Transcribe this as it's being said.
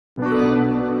Hi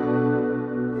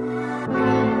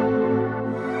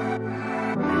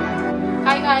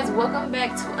guys, welcome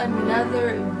back to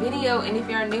another video, and if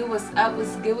you are new, what's up,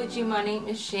 what's good with you? My name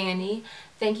is Shanny.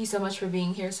 Thank you so much for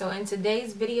being here. So in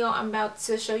today's video, I'm about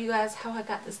to show you guys how I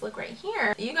got this look right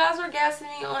here. You guys were gassing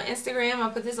me on Instagram. I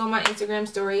put this on my Instagram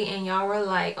story and y'all were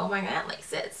like, oh my god, like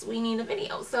sis, we need a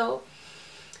video. So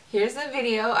here's the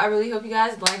video. I really hope you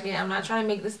guys like it. I'm not trying to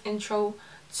make this intro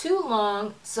too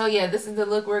long. So yeah, this is the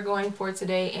look we're going for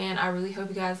today, and I really hope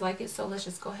you guys like it. So let's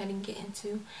just go ahead and get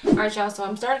into. Alright y'all, so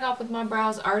I'm starting off with my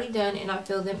brows already done, and I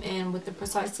filled them in with the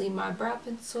Precisely My Brow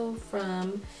Pencil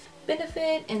from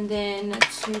Benefit. And then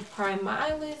to prime my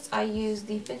eyelids, I use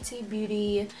the Fenty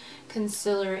Beauty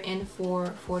Concealer in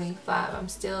 445. I'm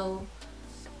still,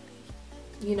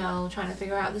 you know, trying to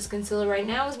figure out this concealer. Right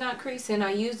now is not creasing.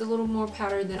 I used a little more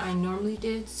powder than I normally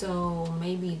did, so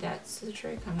maybe that's the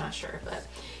trick. I'm not sure, but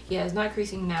yeah, it's not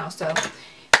creasing now. So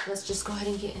let's just go ahead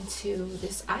and get into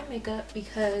this eye makeup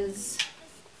because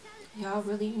y'all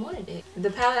really wanted it.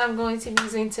 The palette I'm going to be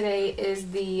using today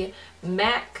is the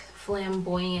MAC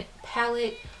Flamboyant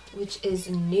palette, which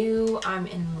is new. I'm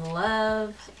in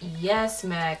love. Yes,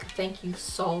 MAC, thank you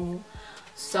so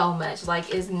much.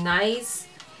 Like, it's nice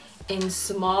and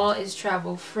small, is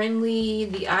travel friendly.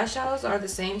 The eyeshadows are the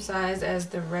same size as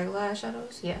the regular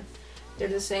eyeshadows. Yeah, they're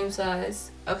the same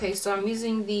size. Okay, so I'm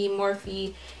using the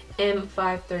Morphe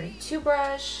M532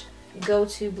 brush,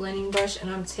 go-to blending brush, and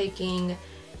I'm taking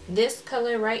this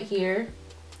color right here.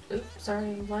 Oops,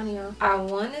 sorry, Vania. I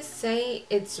want to say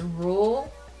it's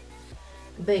Rule,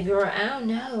 but girl, I don't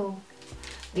know.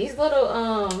 These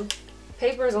little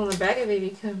papers on the back of it be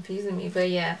confusing me, but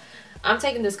yeah, I'm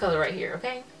taking this color right here,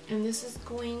 okay? And this is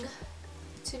going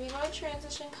to be my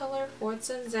transition color for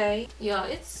today. Y'all,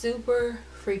 it's super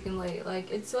freaking late. Like,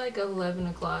 it's like 11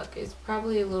 o'clock. It's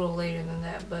probably a little later than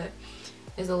that, but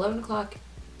it's 11 o'clock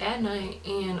at night,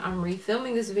 and I'm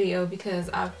refilming this video because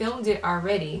I filmed it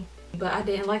already, but I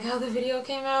didn't like how the video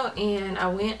came out, and I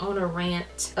went on a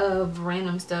rant of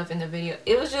random stuff in the video.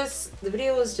 It was just, the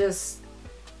video was just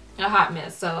a hot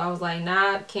mess, so I was like,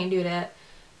 nah, can't do that.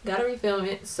 Gotta refilm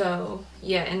it. So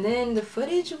yeah, and then the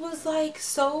footage was like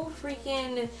so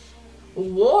freaking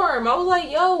warm. I was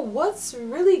like, yo, what's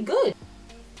really good?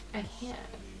 I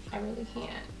really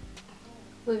can't.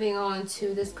 Moving on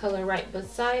to this color right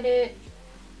beside it,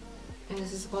 and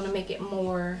this is going to make it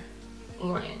more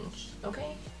orange,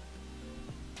 okay?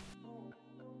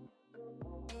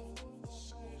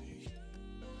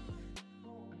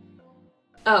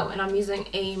 Oh, and I'm using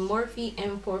a Morphe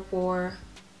M441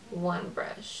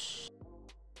 brush.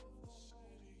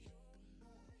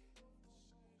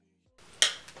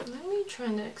 Let me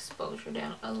turn the exposure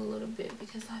down a little bit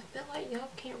because I feel like y'all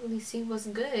can't really see what's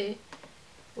good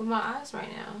with my eyes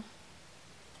right now.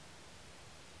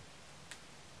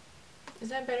 Is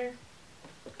that better?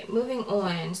 Okay, moving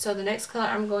on. So the next color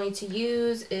I'm going to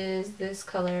use is this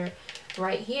color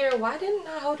right here. Why didn't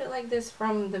I hold it like this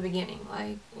from the beginning?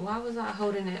 Like, why was I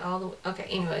holding it all the way? Okay,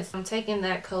 anyways, I'm taking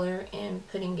that color and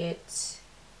putting it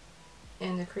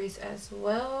in the crease as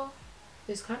well.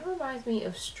 This kind of reminds me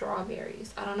of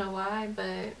strawberries. I don't know why,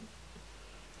 but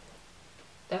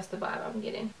that's the vibe I'm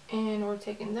getting. And we're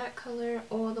taking that color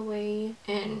all the way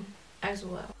in as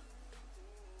well.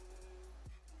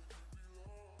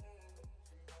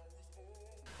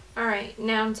 Alright,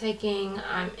 now I'm taking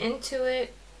I'm Into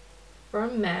It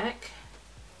from MAC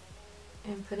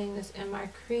and putting this in my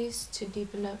crease to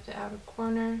deepen up the outer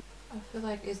corner. I feel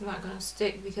like it's not going to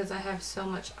stick because I have so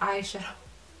much eyeshadow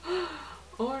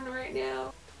on right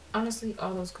now. Honestly,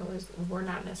 all those colors were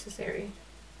not necessary.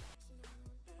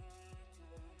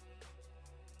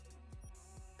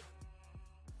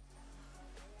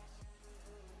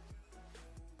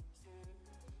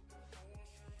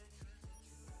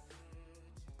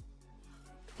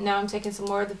 Now I'm taking some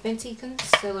more of the Fenty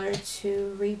concealer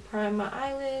to reprime my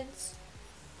eyelids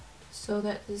so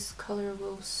that this color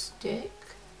will stick.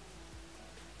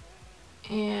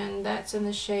 And that's in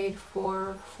the shade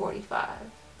 445.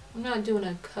 I'm not doing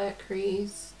a cut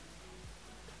crease.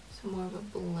 It's more of a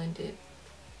blended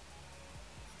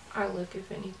eye look,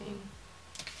 if anything.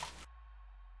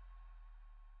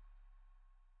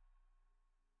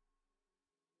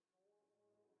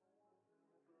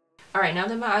 Alright, now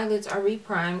that my eyelids are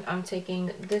reprimed, I'm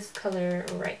taking this color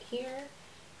right here,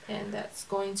 and that's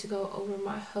going to go over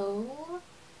my whole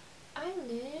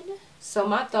eyelid. So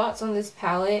my thoughts on this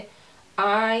palette,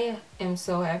 I am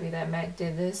so happy that MAC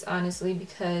did this, honestly,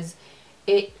 because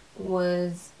it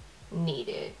was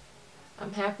needed.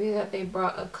 I'm happy that they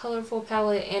brought a colorful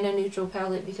palette and a neutral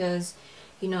palette because,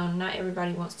 you know, not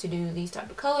everybody wants to do these type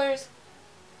of colors.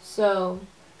 So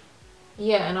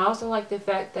Yeah, and I also like the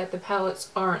fact that the palettes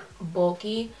aren't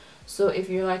bulky. So if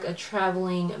you're like a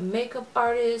traveling makeup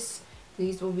artist,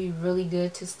 these will be really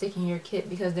good to stick in your kit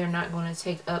because they're not going to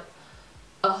take up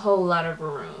a whole lot of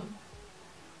room.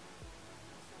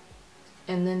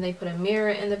 And then they put a mirror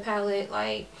in the palette.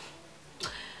 Like,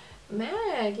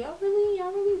 Mag, y'all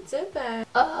really did that.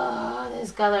 Oh,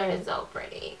 this color is so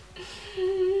pretty.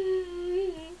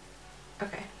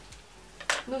 Okay,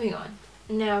 moving on.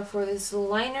 Now for this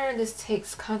liner, this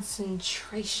takes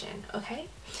concentration, okay?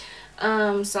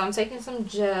 So I'm taking some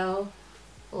gel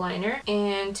liner,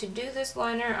 and to do this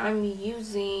liner I'm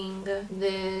using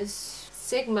this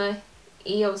Sigma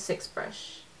E06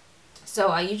 brush. So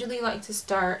I usually like to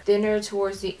start thinner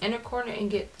towards the inner corner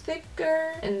and get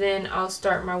thicker, and then I'll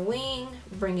start my wing,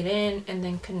 bring it in, and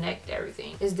then connect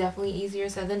everything. It's definitely easier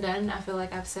said than done. I feel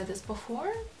like I've said this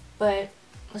before, but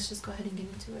let's just go ahead and get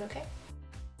into it, okay?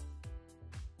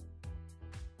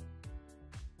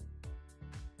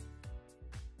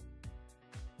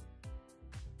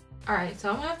 Alright, so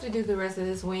I'm gonna have to do the rest of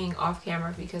this wing off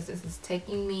camera because this is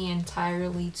taking me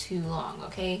entirely too long,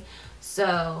 okay?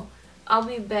 So I'll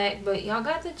be back, but y'all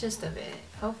got the gist of it,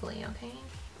 hopefully, okay?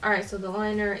 Alright, so the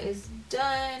liner is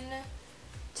done.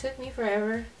 Took me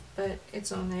forever, but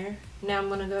it's on there. Now I'm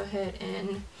gonna go ahead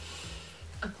and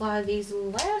apply these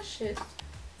lashes.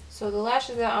 So the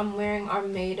lashes that I'm wearing are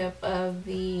made up of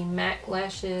the MAC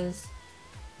lashes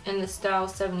in the style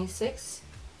 76,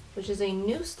 which is a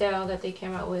new style that they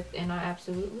came out with, and I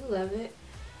absolutely love it.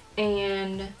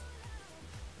 And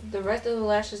the rest of the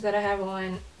lashes that I have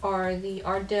on are the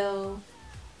Ardell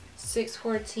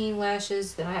 614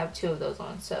 lashes. Then I have 2 of those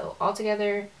on, so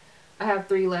altogether I have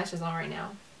 3 lashes on right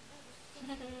now.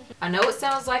 I know it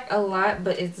sounds like a lot,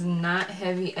 but it's not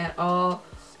heavy at all.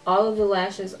 All of the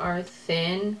lashes are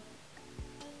thin,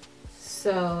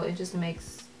 so it just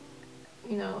makes,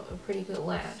 you know, a pretty good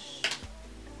lash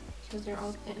because they're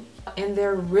all thin. And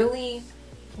they're really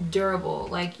durable.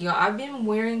 Like, y'all, I've been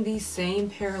wearing these same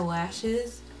pair of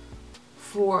lashes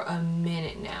for a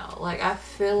minute now. Like, I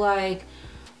feel like,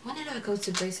 when did I go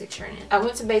to Basic Shanny? I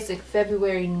went to Basic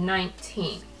February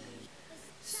 19th.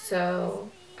 So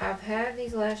I've had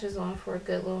these lashes on for a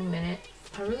good little minute.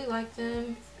 I really like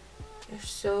them. They're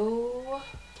so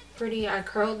pretty. I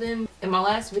curled them. In my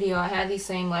last video, I had these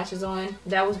same lashes on.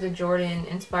 That was the Jordan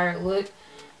inspired look.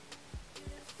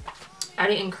 I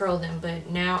didn't curl them, but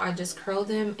now I just curled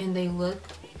them and they look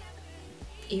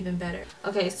even better.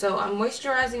 Okay, so I'm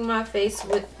moisturizing my face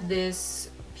with this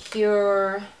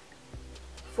Pure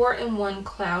 4-in-1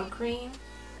 Cloud Cream.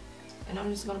 And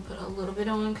I'm just going to put a little bit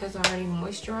on because I already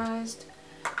moisturized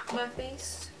my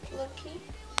face, low-key.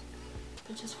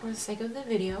 But just for the sake of the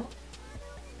video,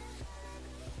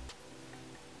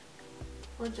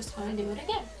 we're just going to do it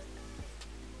again.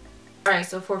 Alright,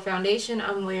 so for foundation,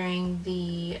 I'm wearing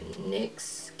the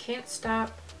NYX Can't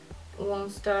Stop,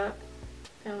 Won't Stop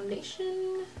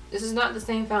foundation. This is not the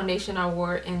same foundation I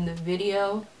wore in the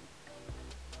video,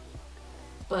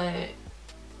 but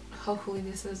hopefully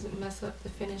this doesn't mess up the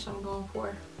finish I'm going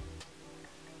for.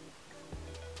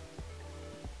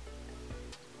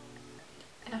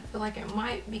 And I feel like it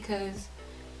might because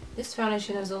this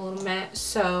foundation is a little matte,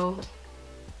 so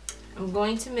I'm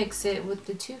going to mix it with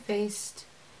the Too Faced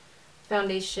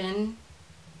foundation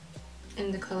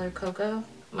in the color Cocoa.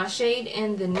 My shade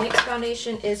in the NYX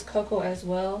foundation is Cocoa as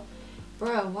well.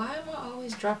 Bruh, why am I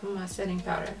always dropping my setting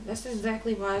powder? That's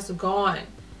exactly why it's gone.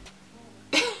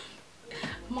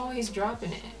 I'm always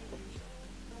dropping it.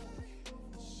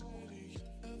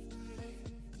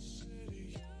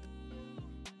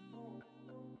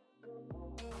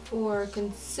 For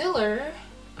concealer,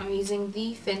 I'm using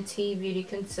the Fenty Beauty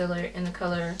Concealer in the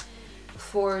color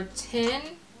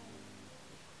 410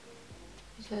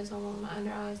 because I want my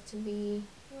under eyes to be,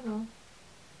 you know,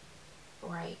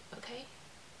 bright, okay?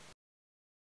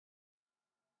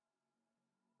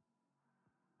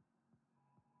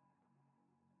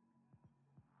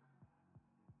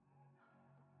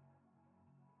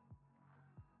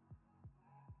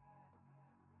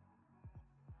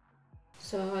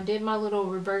 So I did my little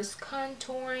reverse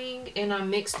contouring and I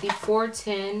mixed the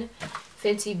 410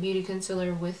 Fenty Beauty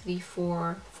Concealer with the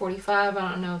 445.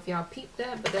 I don't know if y'all peeped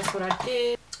that, but that's what I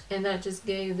did. And that just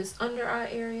gave this under eye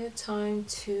area time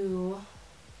to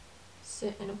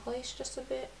sit into place just a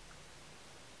bit,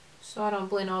 so I don't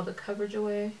blend all the coverage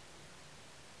away.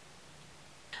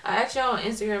 I asked y'all on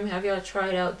Instagram, have y'all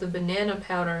tried out the banana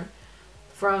powder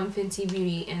from Fenty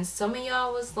Beauty? And some of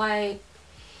y'all was like,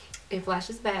 it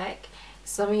flashes back.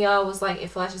 Some of y'all was like,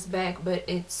 it flashes back, but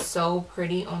it's so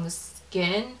pretty on the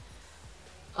skin.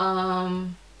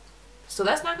 So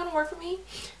that's not gonna work for me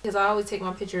because I always take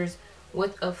my pictures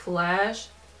with a flash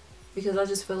because I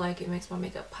just feel like it makes my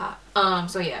makeup pop.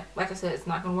 So yeah, like I said, it's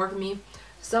not gonna work for me.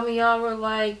 Some of y'all were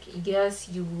like, yes,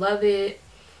 you love it.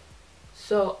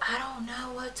 So I don't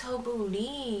know what to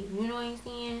believe. You know what I'm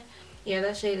saying? Yeah,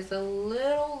 that shade is a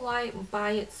little light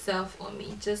by itself on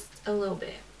me. Just a little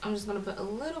bit. I'm just going to put a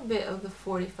little bit of the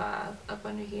 45 up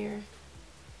under here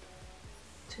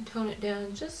to tone it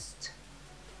down just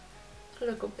a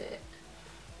little bit.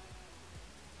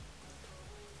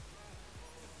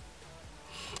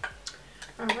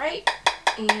 Alright.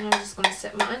 And I'm just going to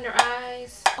set my under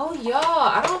eyes. Oh, y'all.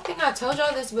 I don't think I told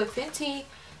y'all this, but Fenty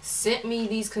sent me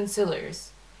these concealers.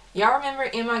 Y'all remember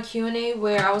in my Q&A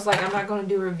where I was like, I'm not going to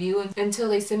do a review until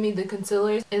they send me the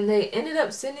concealers, and they ended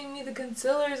up sending me the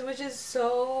concealers, which is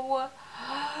so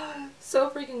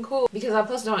freaking cool, because I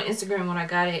posted on Instagram when I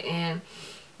got it, and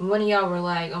one of y'all were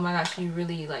like, oh my gosh, you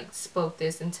really like spoke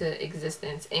this into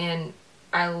existence. And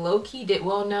I low-key did.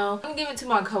 Well, no, I'm gonna give it to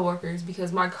my coworkers,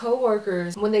 because my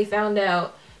coworkers, when they found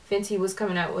out Fenty was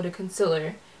coming out with a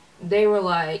concealer, they were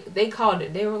like, they called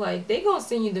it, they were like, they gonna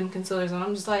send you them concealers, and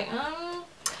I'm just like, I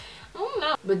don't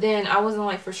know. But then I wasn't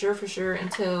like for sure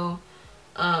until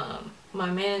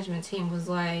my management team was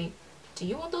like, do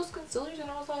you want those concealers? And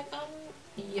I was like,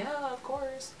 yeah, of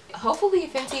course. Hopefully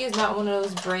Fenty is not one of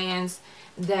those brands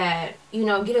that, you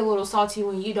know, get a little salty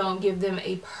when you don't give them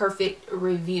a perfect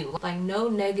review. Like, no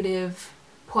negative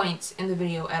points in the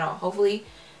video at all. Hopefully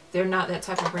they're not that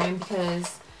type of brand,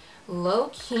 because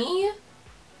low-key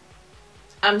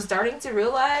I'm starting to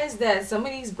realize that some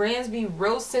of these brands be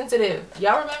real sensitive.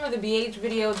 Y'all remember the BH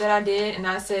video that I did, and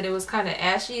I said it was kind of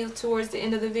ashy towards the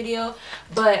end of the video,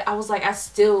 but I was like, I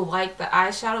still like the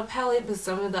eyeshadow palette, but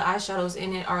some of the eyeshadows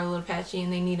in it are a little patchy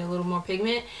and they need a little more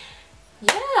pigment.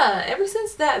 Yeah, ever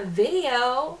since that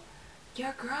video,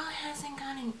 your girl hasn't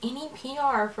gotten any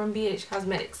PR from BH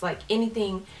Cosmetics, like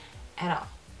anything at all.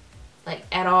 Like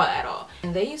at all.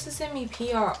 And they used to send me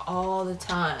PR all the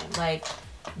time, like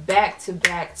back to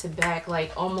back,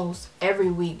 like almost every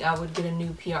week I would get a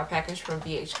new PR package from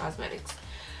BH Cosmetics.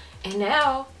 And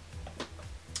now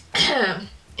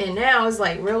it's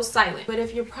like real silent. But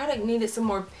if your product needed some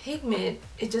more pigment,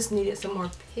 it just needed some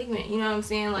more pigment, you know what I'm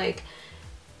saying? Like,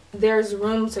 there's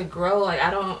room to grow. Like,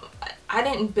 I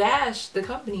didn't bash the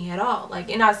company at all, like,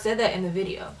 and I said that in the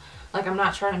video. Like, I'm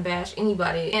not trying to bash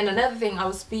anybody. And another thing, I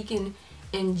was speaking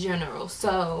in general,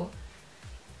 so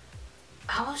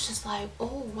I was just like,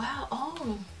 oh wow,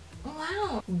 oh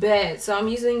wow. Bet. So I'm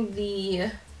using the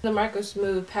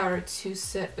MicroSmooth powder to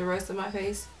set the rest of my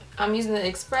face. I'm using the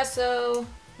Espresso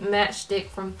Matte Stick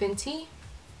from Fenty.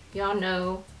 Y'all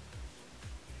know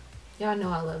I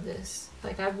love this.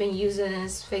 Like, I've been using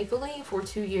this faithfully for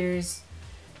 2 years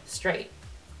straight.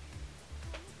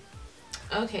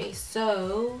 Okay,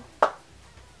 so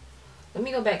let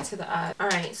me go back to the eye.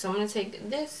 Alright, so I'm going to take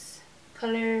this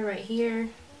color right here.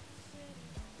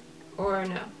 Or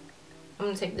no, I'm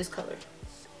going to take this color.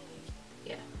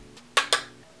 Yeah.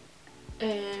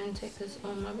 And take this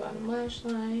on my bottom lash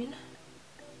line.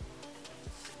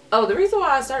 Oh, the reason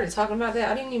why I started talking about that,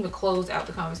 I didn't even close out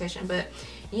the conversation. But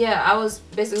yeah, I was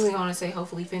basically going to say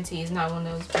hopefully Fenty is not one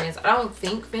of those brands. I don't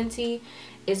think Fenty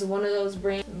is one of those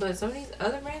brands. But some of these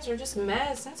other brands are just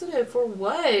mad sensitive. For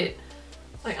what?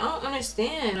 Like, I don't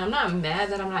understand. I'm not mad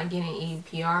that I'm not getting any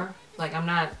PR. Like, I'm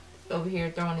not over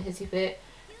here throwing a hissy fit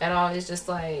at all. It's just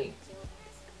like,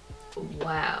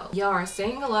 wow. Y'all are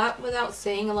saying a lot without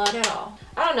saying a lot at all.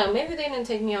 I don't know. Maybe they didn't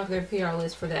take me off their PR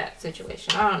list for that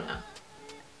situation. I don't know.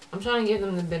 I'm trying to give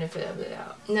them the benefit of the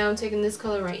doubt. Now I'm taking this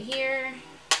color right here.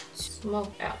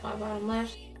 Smoke out my bottom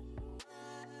lash.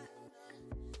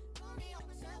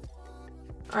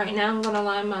 Alright, now I'm going to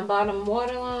line my bottom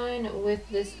waterline with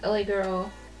this LA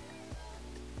Girl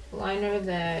liner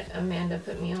that Amanda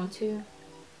put me onto.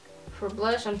 For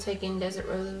blush, I'm taking Desert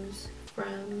Rose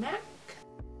from MAC.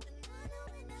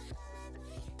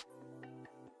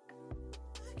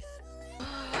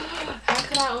 How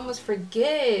could I almost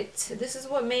forget? This is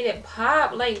what made it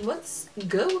pop. Like, what's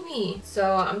good with me?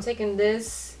 So I'm taking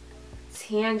this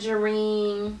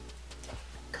tangerine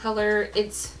color.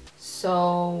 It's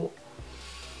so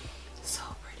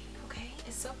pretty, okay?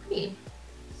 It's so pretty.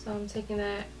 So I'm taking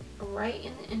that right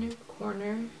in the inner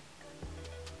corner.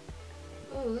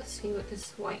 Oh, let's see what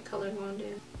this white color is gonna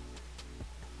do.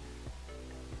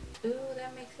 Ooh,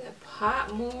 that makes it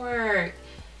pop more.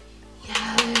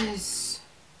 Yes.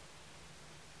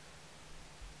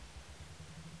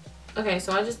 Okay,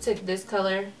 so I just took this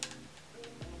color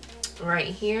right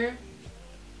here,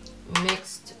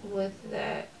 mixed with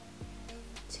that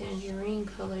tangerine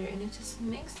color, and it just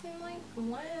makes them like,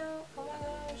 wow, oh my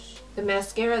gosh. brush. The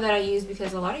mascara that I use,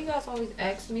 because a lot of you guys always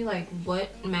ask me like what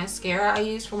mascara I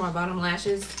use for my bottom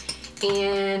lashes,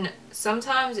 and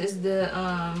sometimes it's the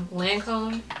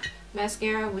Lancome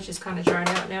mascara, which is kind of dried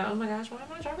out now. Oh my gosh, why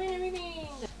am I dropping everything?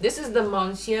 This is the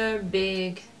Monsieur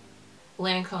Big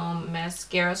Lancome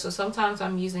mascara, so sometimes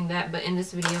I'm using that, but in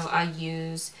this video I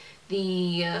use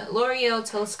the L'Oreal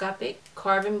Telescopic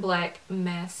Carbon Black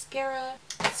mascara.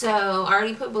 So I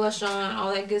already put blush on,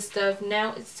 all that good stuff.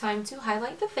 Now it's time to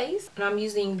highlight the face, and I'm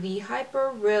using the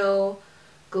Hyper Real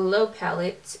Glow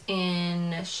palette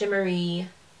in Shimmery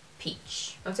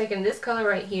Peach. I'm taking this color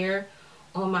right here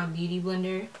on my beauty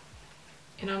blender,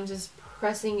 and I'm just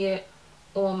pressing it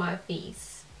on my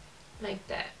face like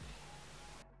that.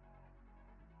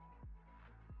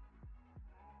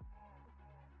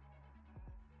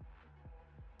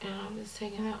 And I'm just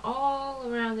taking it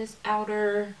all around this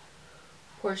outer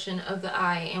portion of the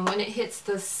eye, and when it hits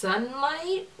the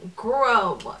sunlight,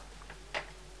 girl,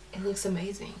 it looks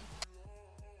amazing.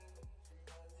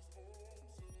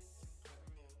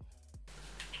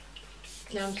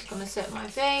 Now I'm just gonna set my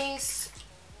face.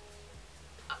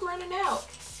 I'm running out.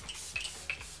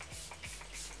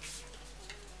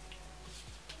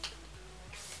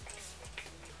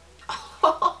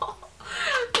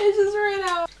 It just ran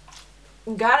out.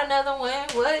 Got another one.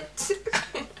 What?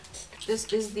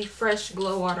 This is the Fresh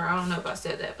Glow Water. I don't know if I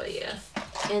said that, but yeah.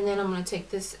 And then I'm going to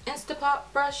take this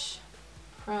Instapop brush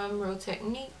from Real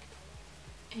Technique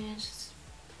and just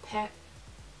pat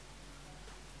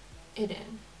it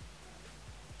in.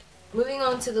 Moving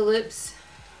on to the lips.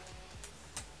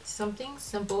 Something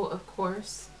simple, of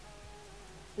course.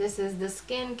 This is the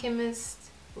Skin Chemist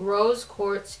Rose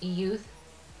Quartz Youth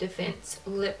Defense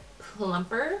Lip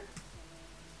Plumper.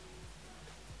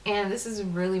 And this is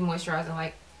really moisturizing.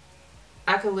 Like,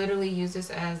 I could literally use this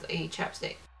as a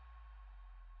chapstick.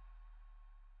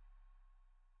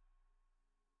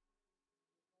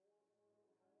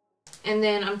 And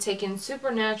then I'm taking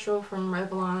Supernatural from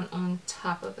Revlon on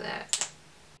top of that.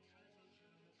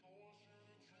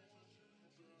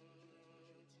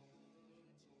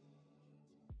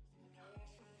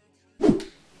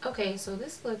 Okay, so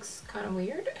this looks kind of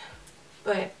weird,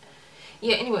 but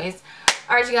yeah, anyways.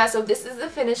 Alright you guys, so this is the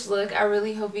finished look. I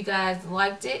really hope you guys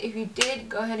liked it. If you did,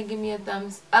 go ahead and give me a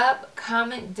thumbs up,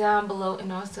 comment down below,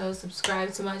 and also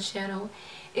subscribe to my channel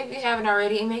if you haven't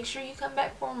already. And make sure you come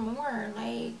back for more.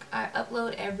 Like, I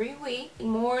upload every week,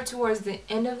 more towards the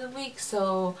end of the week,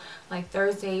 so like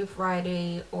Thursday,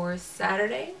 Friday, or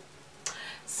Saturday.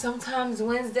 Sometimes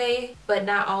Wednesday, but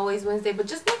not always Wednesday. But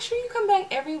just make sure you come back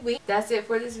every week. That's it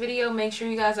for this video. Make sure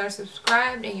you guys are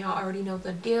subscribed, and y'all already know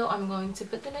the deal. I'm going to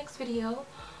put the next video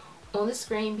on the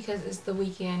screen because it's the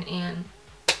weekend, and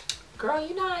girl,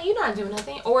 you're not doing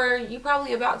nothing, or you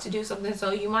probably about to do something,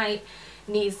 so you might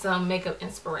need some makeup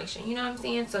inspiration. You know what I'm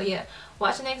saying? So yeah,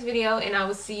 watch the next video, and I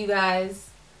will see you guys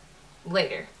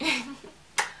later.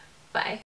 Bye.